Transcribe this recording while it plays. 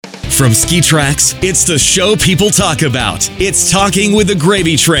From ski tracks, it's the show people talk about. It's Talking with the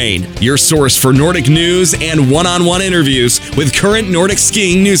Gravey Train, your source for Nordic news and one-on-one interviews with current Nordic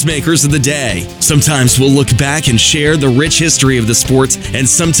skiing newsmakers of the day. Sometimes we'll look back and share the rich history of the sport, and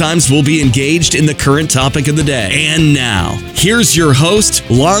sometimes we'll be engaged in the current topic of the day. And now, here's your host,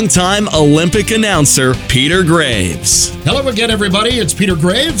 longtime Olympic announcer, Peter Graves. Hello again, everybody. It's Peter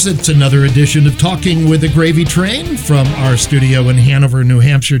Graves. It's another edition of Talking with the Gravey Train from our studio in Hanover, New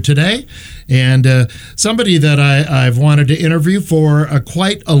Hampshire today. And somebody that I've wanted to interview for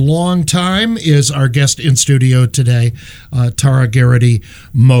quite a long time is our guest in studio today, Tara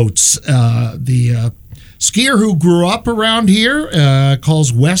Geraghty-Moats, the skier who grew up around here,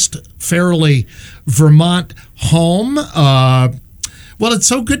 calls West Fairleigh, Vermont home. Well, it's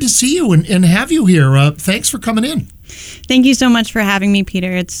so good to see you and have you here. Thanks for coming in. Thank you so much for having me,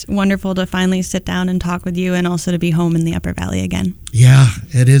 Peter. It's wonderful to finally sit down and talk with you and also to be home in the Upper Valley again. Yeah,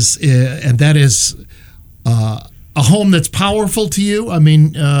 it is. And that is a home that's powerful to you. I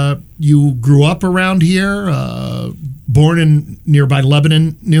mean, you grew up around here, born in nearby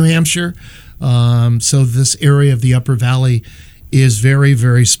Lebanon, New Hampshire. So this area of the Upper Valley is very,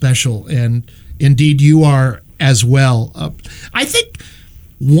 very special. And indeed, you are as well. I think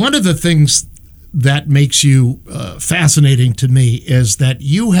one of the things that makes you fascinating to me is that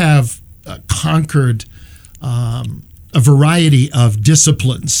you have conquered a variety of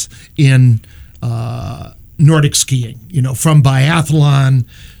disciplines in Nordic skiing, you know, from biathlon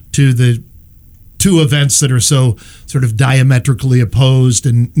to the two events that are so sort of diametrically opposed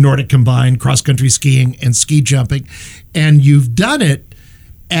in Nordic combined, cross-country skiing and ski jumping. And you've done it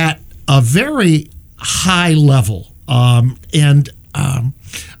at a very high level.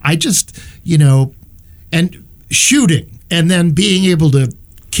 I just, you know, and shooting and then being able to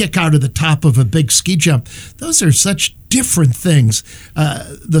kick out of the top of a big ski jump, those are such different things.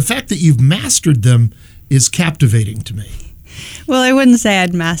 The fact that you've mastered them is captivating to me. Well, I wouldn't say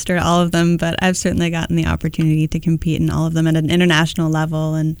I'd mastered all of them, but I've certainly gotten the opportunity to compete in all of them at an international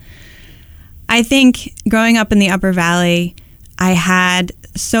level. And I think growing up in the Upper Valley, I had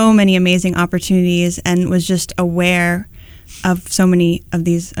so many amazing opportunities and was just aware of so many of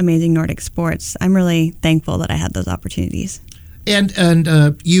these amazing Nordic sports. I'm really thankful that I had those opportunities. And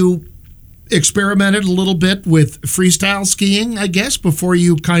you experimented a little bit with freestyle skiing, I guess, before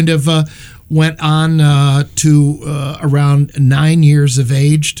you kind of went on to around 9 years of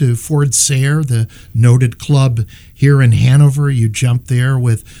age to Ford Sayre, the noted club here in Hanover. You jumped there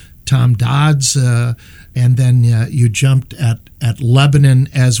with Tom Dodds, and then you jumped at Lebanon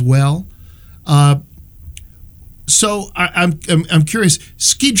as well. So I'm curious,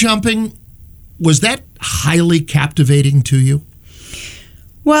 ski jumping, was that highly captivating to you?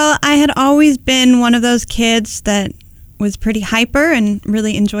 Well, I had always been one of those kids that was pretty hyper and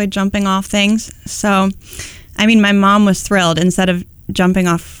really enjoyed jumping off things. So, I mean, my mom was thrilled. Instead of jumping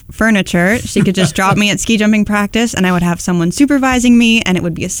off furniture, she could just drop me at ski jumping practice and I would have someone supervising me and it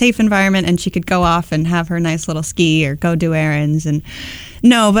would be a safe environment and she could go off and have her nice little ski or go do errands. And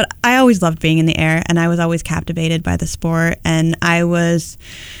no, but I always loved being in the air and I was always captivated by the sport. And I was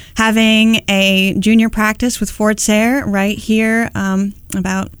having a junior practice with Ford Sayre right here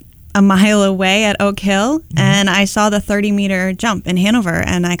about a mile away at Oak Hill. Mm-hmm. And I saw the 30-meter jump in Hanover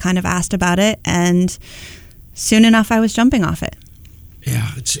and I kind of asked about it. And soon enough, I was jumping off it.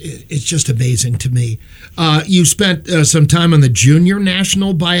 Yeah, it's just amazing to me. You spent some time on the junior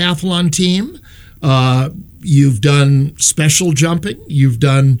national biathlon team. You've done special jumping. You've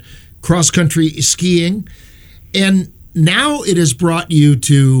done cross-country skiing. And now it has brought you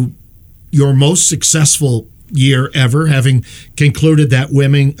to your most successful year ever, having concluded that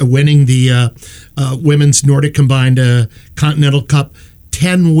winning the Women's Nordic Combined Continental Cup,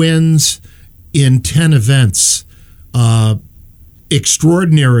 10 wins in 10 events.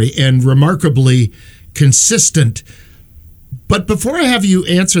 Extraordinary and remarkably consistent. But before I have you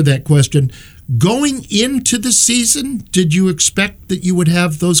answer that question, going into the season, did you expect that you would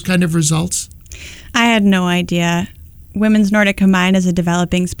have those kind of results? I had no idea. Women's Nordic Combined is a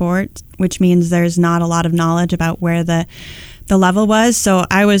developing sport, which means there's not a lot of knowledge about where the level was. So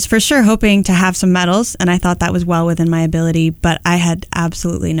I was for sure hoping to have some medals, and I thought that was well within my ability, but I had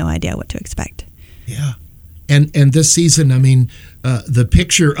absolutely no idea what to expect. Yeah. And this season, I mean, the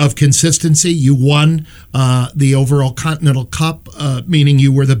picture of consistency, you won the overall Continental Cup, meaning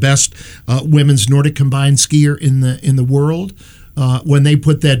you were the best women's Nordic combined skier in the world. When they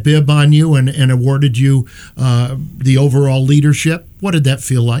put that bib on you and awarded you the overall leadership, what did that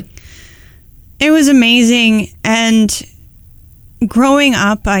feel like? It was amazing. And growing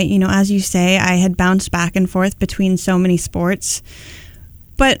up, as you say, I had bounced back and forth between so many sports.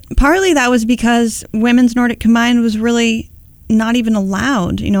 But partly that was because women's Nordic Combined was really not even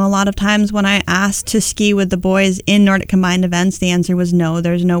allowed. A lot of times when I asked to ski with the boys in Nordic Combined events, the answer was no,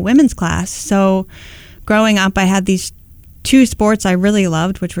 there's no women's class. So growing up, I had these two sports I really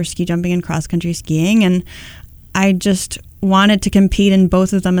loved, which were ski jumping and cross-country skiing, and I just wanted to compete in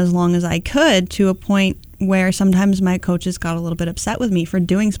both of them as long as I could, to a point where sometimes my coaches got a little bit upset with me for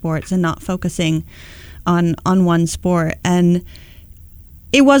doing sports and not focusing on one sport. And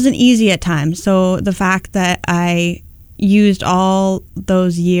it wasn't easy at times. So the fact that I used all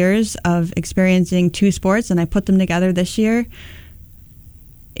those years of experiencing two sports and I put them together this year,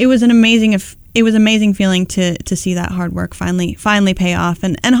 it was amazing feeling to see that hard work finally pay off,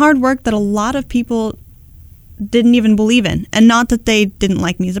 and hard work that a lot of people didn't even believe in. And not that they didn't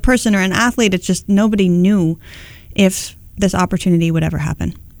like me as a person or an athlete, it's just nobody knew if this opportunity would ever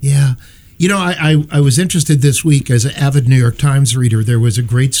happen. Yeah. I was interested this week as an avid New York Times reader. There was a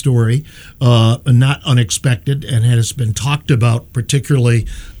great story, not unexpected, and has been talked about particularly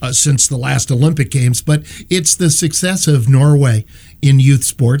since the last Olympic Games, but it's the success of Norway in youth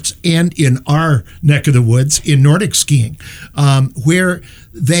sports and in our neck of the woods in Nordic skiing, where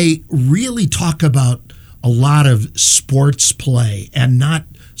they really talk about a lot of sports play and not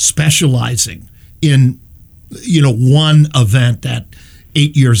specializing in, one event at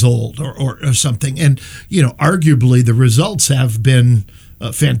 8 years old or something. And, arguably the results have been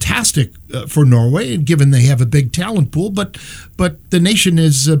fantastic for Norway, given they have a big talent pool. But the nation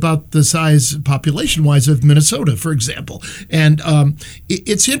is about the size, population-wise, of Minnesota, for example. And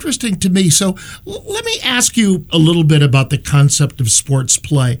it's interesting to me. So let me ask you a little bit about the concept of sports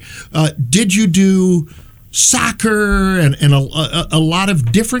play. Did you do soccer and a lot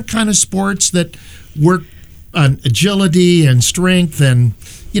of different kind of sports that work on agility and strength and,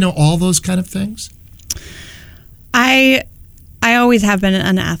 all those kind of things? I always have been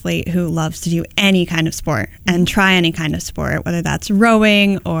an athlete who loves to do any kind of sport and try any kind of sport, whether that's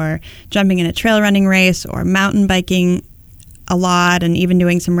rowing or jumping in a trail running race or mountain biking a lot, and even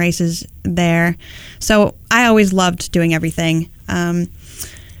doing some races there. So I always loved doing everything.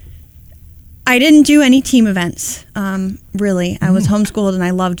 I didn't do any team events, really. I was homeschooled and I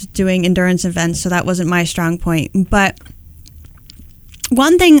loved doing endurance events, so that wasn't my strong point. But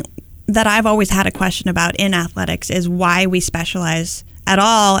one thing that I've always had a question about in athletics is why we specialize at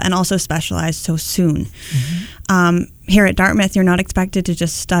all, and also specialize so soon. Here at Dartmouth, you're not expected to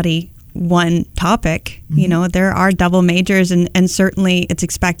just study one topic. There are double majors, and certainly it's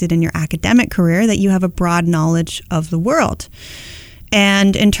expected in your academic career that you have a broad knowledge of the world.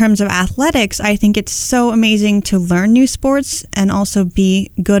 And in terms of athletics, I think it's so amazing to learn new sports and also be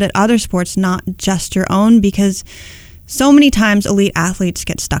good at other sports, not just your own, because so many times elite athletes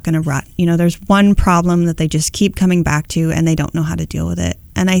get stuck in a rut. There's one problem that they just keep coming back to and they don't know how to deal with it.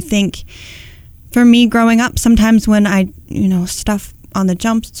 And I think for me growing up, sometimes when I, stuff on the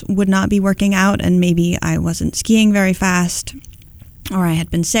jumps would not be working out and maybe I wasn't skiing very fast or I had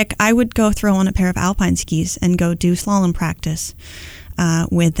been sick, I would go throw on a pair of alpine skis and go do slalom practice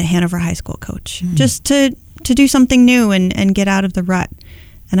with the Hanover High School coach, just to do something new and get out of the rut.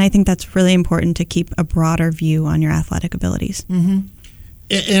 And I think that's really important to keep a broader view on your athletic abilities.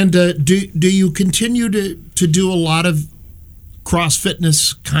 And do you continue to do a lot of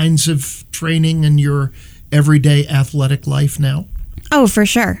cross-fitness kinds of training in your everyday athletic life now? Oh, for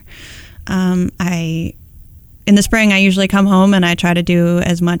sure. In the spring, I usually come home and I try to do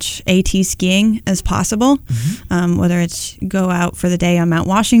as much AT skiing as possible, whether it's go out for the day on Mount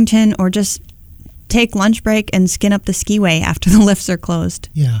Washington or just take lunch break and skin up the skiway after the lifts are closed.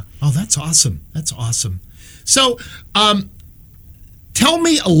 Yeah. Oh, that's awesome. That's awesome. So tell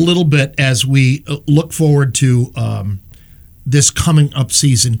me a little bit as we look forward to this coming up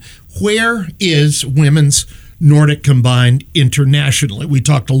season. Where is women's Nordic Combined internationally? We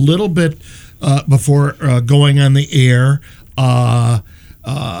talked a little bit before going on the air.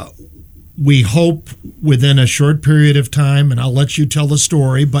 We hope within a short period of time, and I'll let you tell the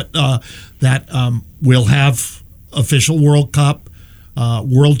story, but that we'll have official World Cup,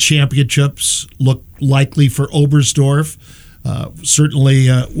 World Championships look likely for Oberstdorf. Certainly,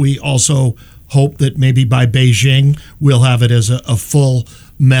 we also hope that maybe by Beijing we'll have it as a full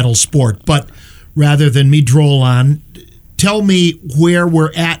medal sport. But rather than me droll on, tell me where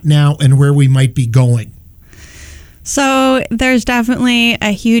we're at now and where we might be going. So there's definitely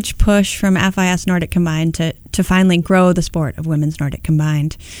a huge push from FIS Nordic Combined to finally grow the sport of women's Nordic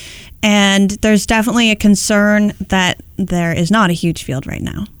Combined. And there's definitely a concern that there is not a huge field right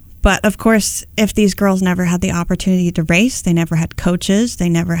now. But of course, if these girls never had the opportunity to race, they never had coaches, they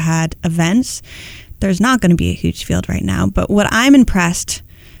never had events, there's not going to be a huge field right now. But what I'm impressed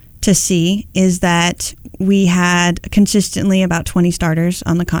to see is that we had consistently about 20 starters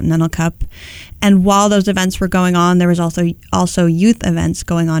on the Continental Cup. And while those events were going on, there was also youth events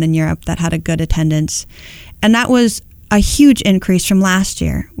going on in Europe that had a good attendance. And that was a huge increase from last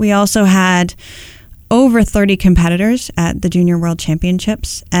year. We also had over 30 competitors at the Junior World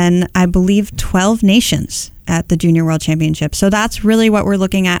Championships, and I believe 12 nations at the Junior World Championships. So that's really what we're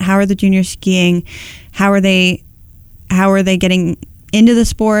looking at. How are the juniors skiing? How are they getting into the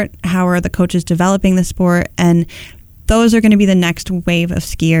sport? How are the coaches developing the sport? And those are going to be the next wave of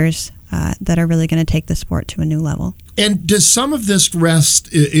skiers that are really going to take the sport to a new level. And does some of this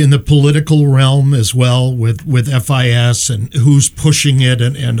rest in the political realm as well with FIS and who's pushing it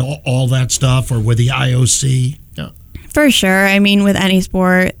and all that stuff, or with the IOC? Yeah. For sure. I mean, with any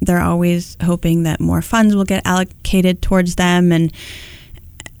sport, they're always hoping that more funds will get allocated towards them.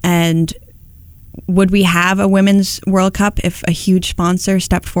 And would we have a Women's World Cup if a huge sponsor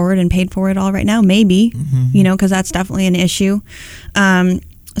stepped forward and paid for it all right now? Maybe, because that's definitely an issue.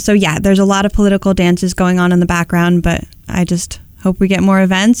 So yeah, there's a lot of political dances going on in the background, but I just hope we get more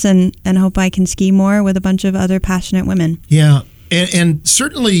events and hope I can ski more with a bunch of other passionate women. Yeah, and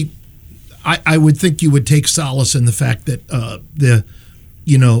certainly I would think you would take solace in the fact that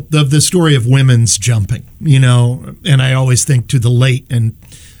the story of women's jumping, and I always think to the late and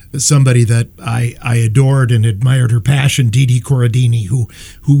somebody that I adored and admired her passion, Didi Corradini, who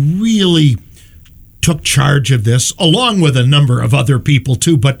really took charge of this, along with a number of other people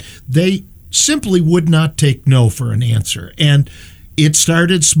too, but they simply would not take no for an answer. And it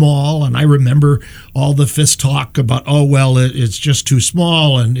started small, and I remember all the fist talk about, it's just too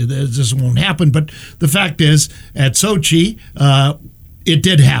small and this won't happen. But the fact is, at Sochi, it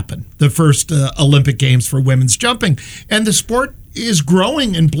did happen, the first Olympic Games for women's jumping. And the sport is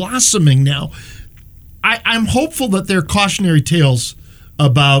growing and blossoming now. I'm hopeful that there are cautionary tales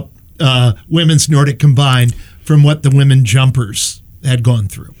about women's Nordic combined from what the women jumpers had gone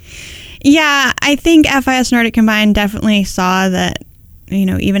through. Yeah, I think FIS Nordic combined definitely saw that,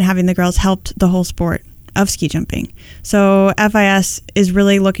 even having the girls helped the whole sport of ski jumping. So FIS is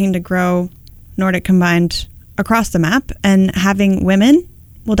really looking to grow Nordic combined across the map, and having women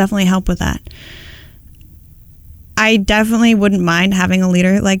will definitely help with that. I definitely wouldn't mind having a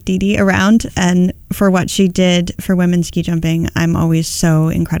leader like Didi around, and for what she did for women's ski jumping, I'm always so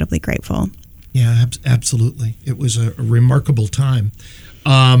incredibly grateful. Yeah, absolutely. It was a remarkable time.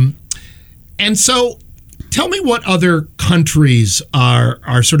 And so tell me what other countries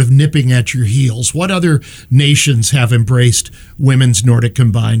are sort of nipping at your heels. What other nations have embraced women's Nordic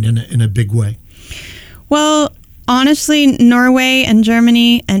combined in a big way? Well, honestly, Norway and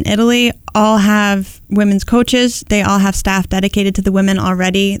Germany and Italy all have women's coaches. They all have staff dedicated to the women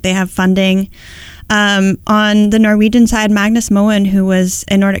already. They have funding. On the Norwegian side, Magnus Moen, who was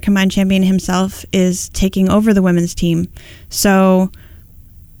a Nordic combined champion himself, is taking over the women's team. So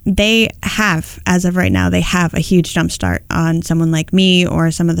they have, as of right now, they have a huge jump start on someone like me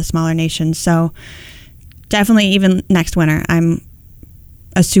or some of the smaller nations. So definitely even next winter, I'm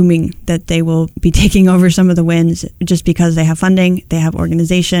assuming that they will be taking over some of the wins just because they have funding, they have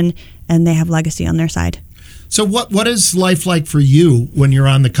organization, and they have legacy on their side. So what is life like for you when you're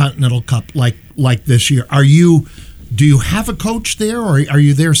on the Continental Cup like this year? Do you have a coach there, or are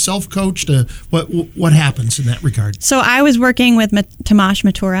you there self-coached? What happens in that regard? So I was working with Tomáš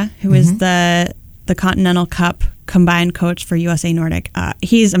Matura, who is the Continental Cup combined coach for USA Nordic.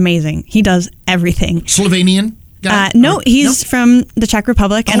 He's amazing. He does everything. Slovenian guy? No, he's from the Czech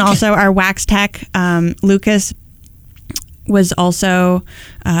Republic, and also our wax tech, Lucas, was also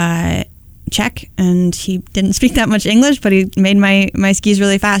Czech, and he didn't speak that much English, but he made my skis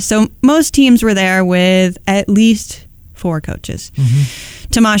really fast. So most teams were there with at least 4 coaches.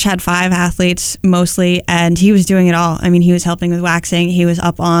 Tomáš had 5 athletes mostly, and he was doing it all. I mean, he was helping with waxing. He was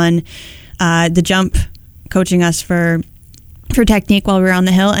up on the jump, coaching us for technique while we were on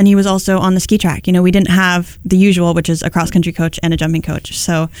the hill, and he was also on the ski track. We didn't have the usual, which is a cross-country coach and a jumping coach.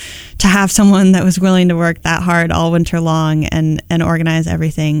 So to have someone that was willing to work that hard all winter long and organize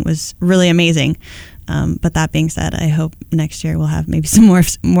everything was really amazing. But that being said, I hope next year we'll have maybe some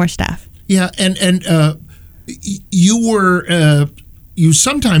more staff. Yeah, and you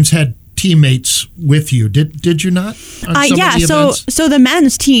sometimes had teammates with you, did you not? Yeah, so the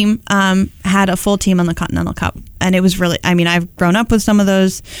men's team had a full team on the Continental Cup, and it was really, I've grown up with some of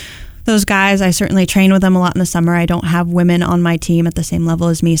those guys. I certainly train with them a lot in the summer. I don't have women on my team at the same level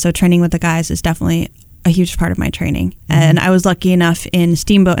as me, so training with the guys is definitely a huge part of my training. And I was lucky enough in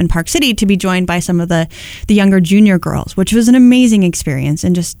Steamboat in Park City to be joined by some of the younger junior girls, which was an amazing experience,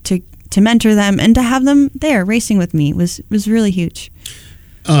 and just to mentor them and to have them there racing with me was really huge.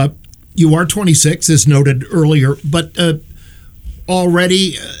 You are 26, as noted earlier, but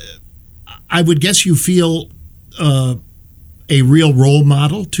already I would guess you feel a real role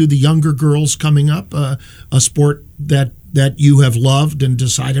model to the younger girls coming up, a sport that you have loved and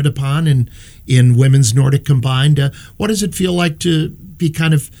decided upon in women's Nordic combined. What does it feel like to be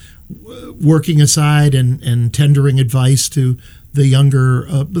kind of working aside and tendering advice to the younger,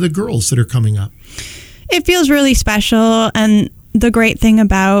 the girls that are coming up? It feels really special, and the great thing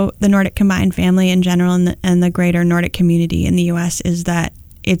about the Nordic combined family in general and the greater Nordic community in the U.S. is that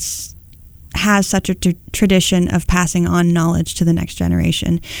has such a tradition of passing on knowledge to the next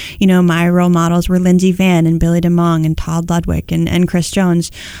generation. You know, my role models were Lindsey Vann and Billy DeMong and Todd Ludwig and Chris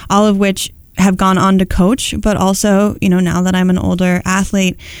Jones, all of which have gone on to coach, but also, you know, now that I'm an older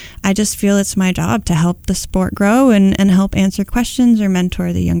athlete, I just feel it's my job to help the sport grow and help answer questions or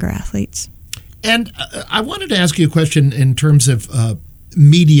mentor the younger athletes. And I wanted to ask you a question in terms of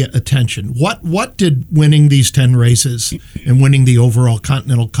media attention. What did winning these 10 races and winning the overall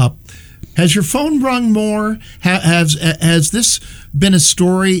Continental Cup, has your phone rung more? Has this been a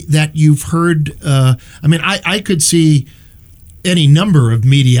story that you've heard? I could see any number of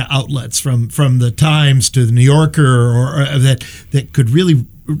media outlets from the Times to the New Yorker or that could really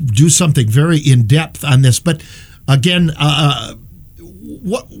do something very in depth on this. But again,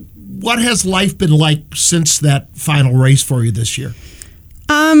 what has life been like since that final race for you this year?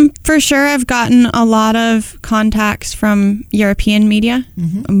 For sure, I've gotten a lot of contacts from European media,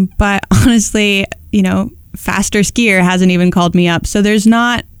 but honestly, you know, Faster Skier hasn't even called me up. So there's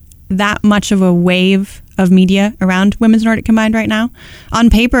not that much of a wave of media around women's Nordic combined right now. On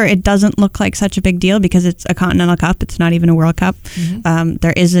paper, it doesn't look like such a big deal because it's a Continental Cup. It's not even a World Cup.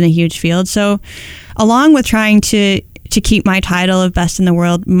 There isn't a huge field. So along with trying to keep my title of best in the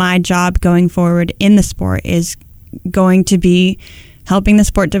world, my job going forward in the sport is going to be helping the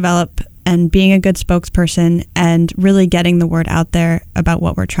sport develop and being a good spokesperson and really getting the word out there about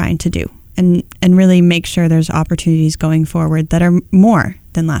what we're trying to do and really make sure there's opportunities going forward that are more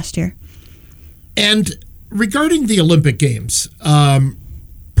than last year. And regarding the Olympic Games,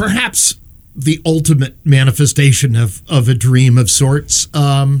 perhaps the ultimate manifestation of a dream of sorts,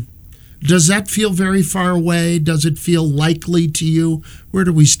 does that feel very far away? Does it feel likely to you? Where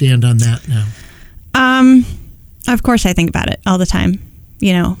do we stand on that now? Of course, I think about it all the time.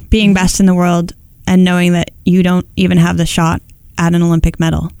 You know, being best in the world and knowing that you don't even have the shot at an Olympic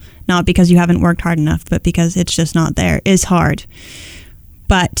medal, not because you haven't worked hard enough, but because it's just not there, is hard.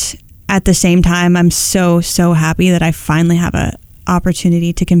 But at the same time, I'm so happy that I finally have an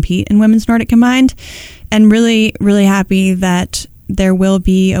opportunity to compete in women's Nordic combined, and really, really happy that there will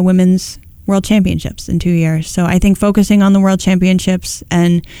be a women's World Championships in 2 years. So I think focusing on the World Championships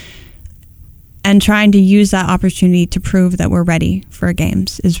and trying to use that opportunity to prove that we're ready for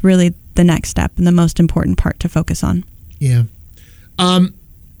games is really the next step and the most important part to focus on. Yeah.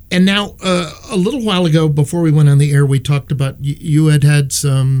 And now, a little while ago, before we went on the air, we talked about you had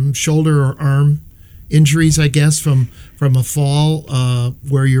some shoulder or arm injuries, I guess, from a fall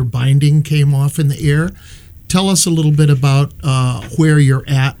where your binding came off in the air. Tell us a little bit about where you're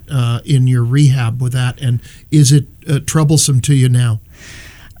at in your rehab with that, and is it troublesome to you now?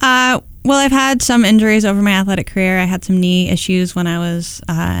 Well, I've had some injuries over my athletic career. I had some knee issues when I was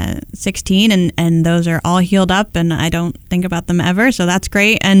 16, and those are all healed up, and I don't think about them ever, so that's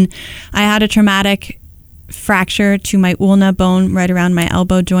great. And I had a traumatic fracture to my ulna bone right around my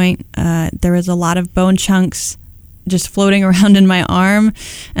elbow joint. There was a lot of bone chunks just floating around in my arm,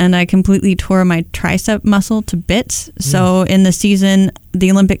 and I completely tore my tricep muscle to bits. So in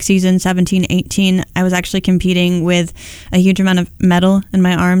the Olympic season 17-18, I was actually competing with a huge amount of metal in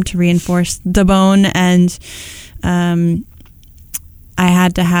my arm to reinforce the bone, and I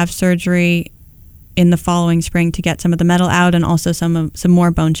had to have surgery in the following spring to get some of the metal out and also some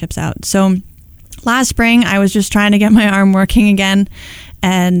more bone chips out. So last spring, I was just trying to get my arm working again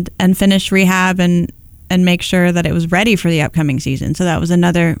and finish rehab and make sure that it was ready for the upcoming season. So that was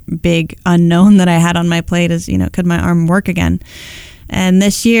another big unknown that I had on my plate is, could my arm work again? And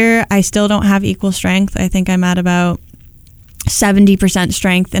this year, I still don't have equal strength. I think I'm at about 70%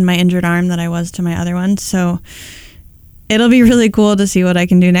 strength in my injured arm that I was to my other one. So it'll be really cool to see what I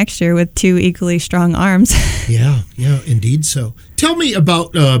can do next year with two equally strong arms. Yeah, indeed so. Tell me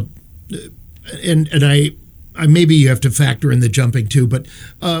about, and I maybe you have to factor in the jumping too, but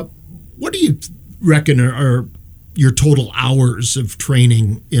what do you reckon are your total hours of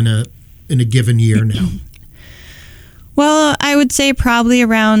training in a given year now? Well, I would say probably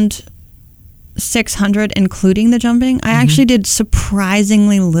around 600, including the jumping. I actually did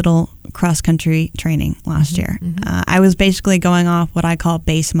surprisingly little cross-country training last year. I was basically going off what I call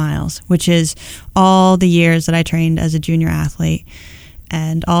base miles, which is all the years that I trained as a junior athlete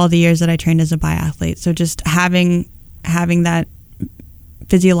and all the years that I trained as a biathlete. So just having that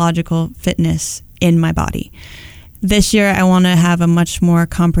physiological fitness in my body. This year, I want to have a much more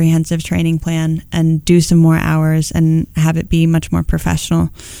comprehensive training plan and do some more hours and have it be much more professional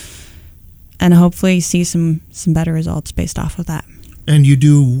and hopefully see some better results based off of that. And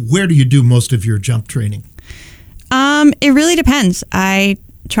where do you do most of your jump training? It really depends. I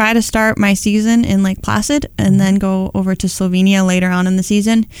try to start my season in Lake Placid and then go over to Slovenia later on in the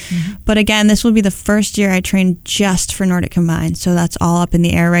season. But again, this will be the first year I train just for Nordic Combined. So that's all up in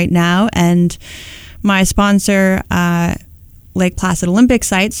the air right now. And my sponsor, Lake Placid Olympic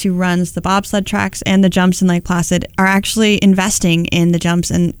Sites, who runs the bobsled tracks and the jumps in Lake Placid, are actually investing in the jumps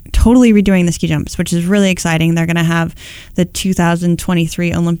and totally redoing the ski jumps, which is really exciting. They're going to have the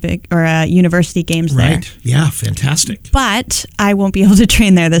 2023 Olympic or University Games there. Right. Yeah, fantastic. But I won't be able to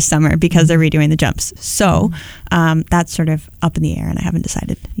train there this summer because they're redoing the jumps. So that's sort of up in the air and I haven't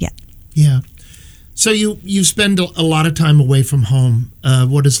decided yet. Yeah. So you spend a lot of time away from home.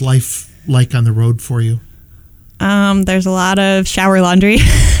 What is life like on the road for you? There's a lot of shower laundry.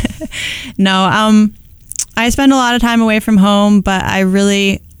 No, I spend a lot of time away from home, but I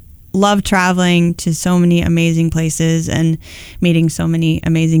really love traveling to so many amazing places and meeting so many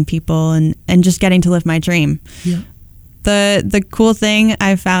amazing people and just getting to live my dream. Yeah. The cool thing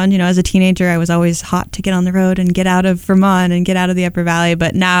I found, as a teenager, I was always hot to get on the road and get out of Vermont and get out of the Upper Valley.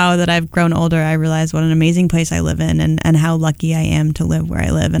 But now that I've grown older, I realize what an amazing place I live in and how lucky I am to live where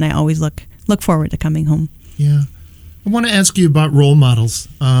I live. And I always look forward to coming home. Yeah. I want to ask you about role models.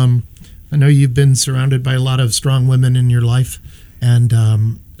 I know you've been surrounded by a lot of strong women in your life. And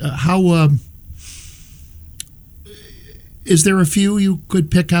how is there a few you could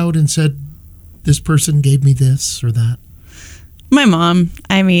pick out and said, this person gave me this or that? My mom.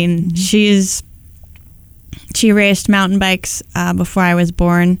 I mean, she raced mountain bikes before I was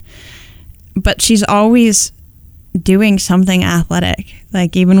born, but she's always doing something athletic.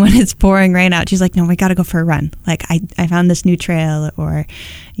 Like even when it's pouring rain out, she's like, no, we got to go for a run. Like I found this new trail, or,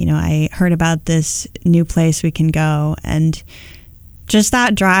 I heard about this new place we can go. And just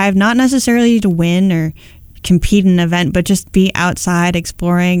that drive, not necessarily to win or compete in an event, but just be outside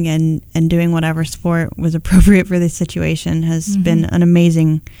exploring and doing whatever sport was appropriate for this situation has been an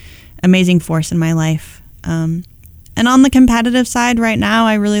amazing force in my life. And on the competitive side right now,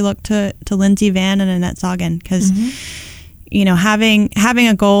 I really look to Lindsay Van and Annette Sagan because, having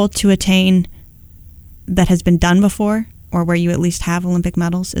a goal to attain that has been done before or where you at least have Olympic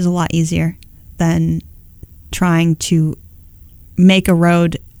medals is a lot easier than trying to make a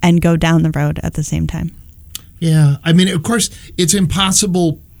road and go down the road at the same time. Yeah. I mean, of course, it's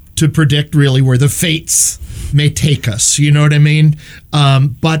impossible to predict really where the fates may take us. You know what I mean?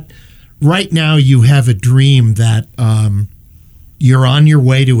 But right now you have a dream that you're on your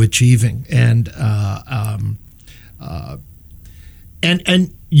way to achieving. And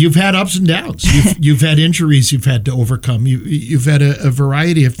you've had ups and downs. You've had injuries you've had to overcome. You've had a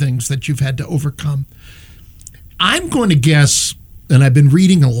variety of things that you've had to overcome. I'm going to guess, and I've been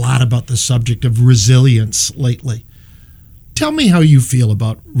reading a lot about the subject of resilience lately. Tell me how you feel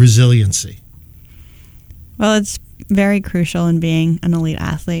about resiliency. Well, it's very crucial in being an elite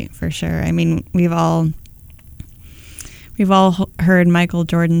athlete, for sure. I mean, we've all heard Michael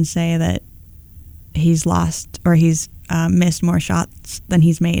Jordan say that he's lost or he's missed more shots than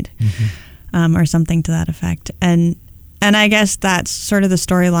he's made, or something to that effect. And I guess that's sort of the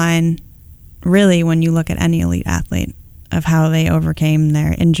storyline, really, when you look at any elite athlete, of how they overcame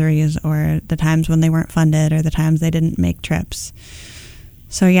their injuries or the times when they weren't funded or the times they didn't make trips.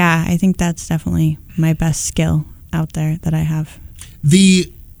 So yeah, I think that's definitely my best skill out there that I have.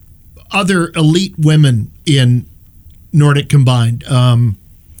 The other elite women in Nordic Combined, of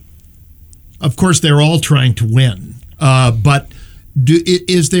course, they're all trying to win. But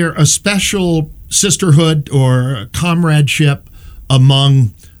is there a special sisterhood or comradeship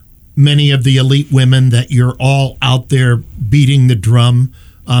among many of the elite women that you're all out there beating the drum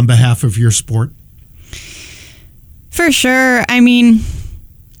on behalf of your sport? For sure. I mean,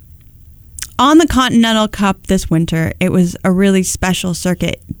 on the Continental Cup this winter, it was a really special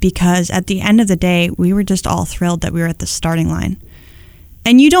circuit because at the end of the day, we were just all thrilled that we were at the starting line.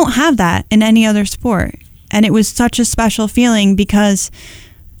 And you don't have that in any other sport. And it was such a special feeling because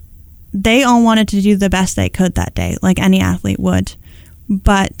they all wanted to do the best they could that day, like any athlete would.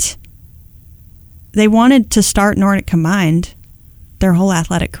 But they wanted to start Nordic Combined their whole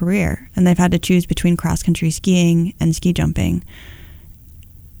athletic career, and they've had to choose between cross-country skiing and ski jumping.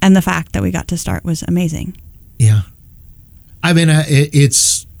 And the fact that we got to start was amazing. Yeah. I mean,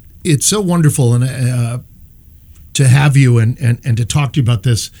 it's so wonderful and to have you and to talk to you about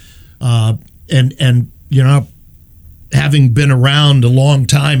this. And you know, having been around a long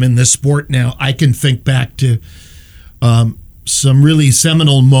time in this sport now, I can think back to some really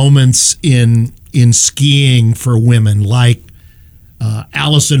seminal moments in skiing for women, like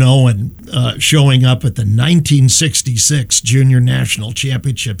Allison Owen showing up at the 1966 Junior National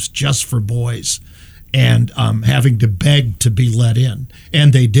Championships just for boys and having to beg to be let in.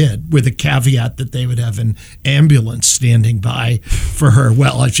 And they did, with a caveat that they would have an ambulance standing by for her.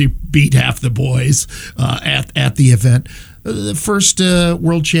 Well, she beat half the boys at the event. The first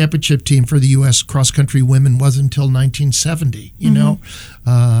world championship team for the U.S. cross-country women wasn't until 1970, you know.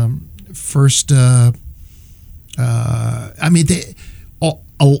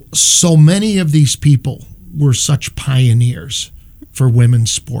 So many of these people were such pioneers for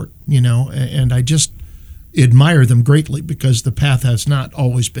women's sport, you know, and I just admire them greatly because the path has not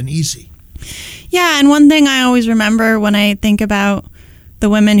always been easy. Yeah, and one thing I always remember when I think about the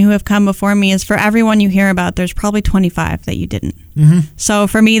women who have come before me is for everyone you hear about, there's probably 25 that you didn't. So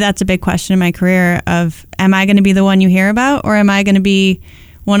for me, that's a big question in my career of, am I going to be the one you hear about, or am I going to be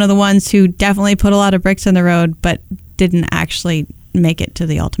one of the ones who definitely put a lot of bricks in the road but didn't actually make it to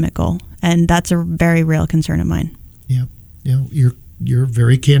the ultimate goal? And that's a very real concern of mine. Yeah, you're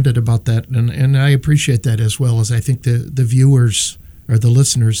very candid about that, and I appreciate that, as well as I think the viewers or the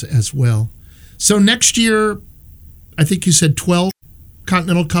listeners as well. So next year, I think you said 12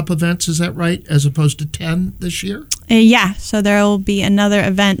 Continental Cup events, is that right, as opposed to 10 this year? Yeah, so there will be another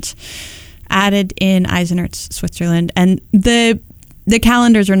event added in Eisenerz, Switzerland, and the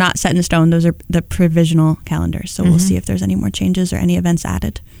calendars are not set in stone. Those are the provisional calendars, so we'll see if there's any more changes or any events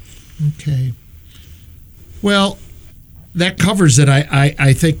added. Okay. Well, that covers it,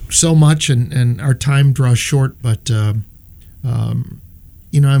 I think, so much, and our time draws short, but, you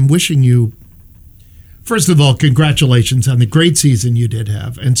know, I'm wishing you, first of all, congratulations on the great season you did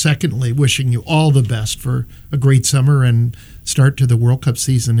have, and secondly, wishing you all the best for a great summer and start to the World Cup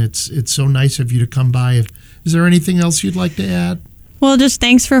season. It's so nice of you to come by. Is there anything else you'd like to add? Well, just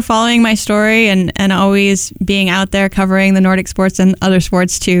thanks for following my story and always being out there covering the Nordic sports and other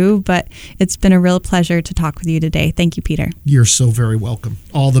sports too. But it's been a real pleasure to talk with you today. Thank you, Peter. You're so very welcome.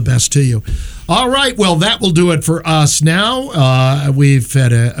 All the best to you. All right. Well, that will do it for us now. We've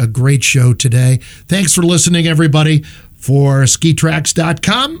had a great show today. Thanks for listening, everybody. For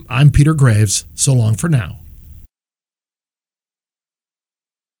skitracks.com, I'm Peter Graves. So long for now.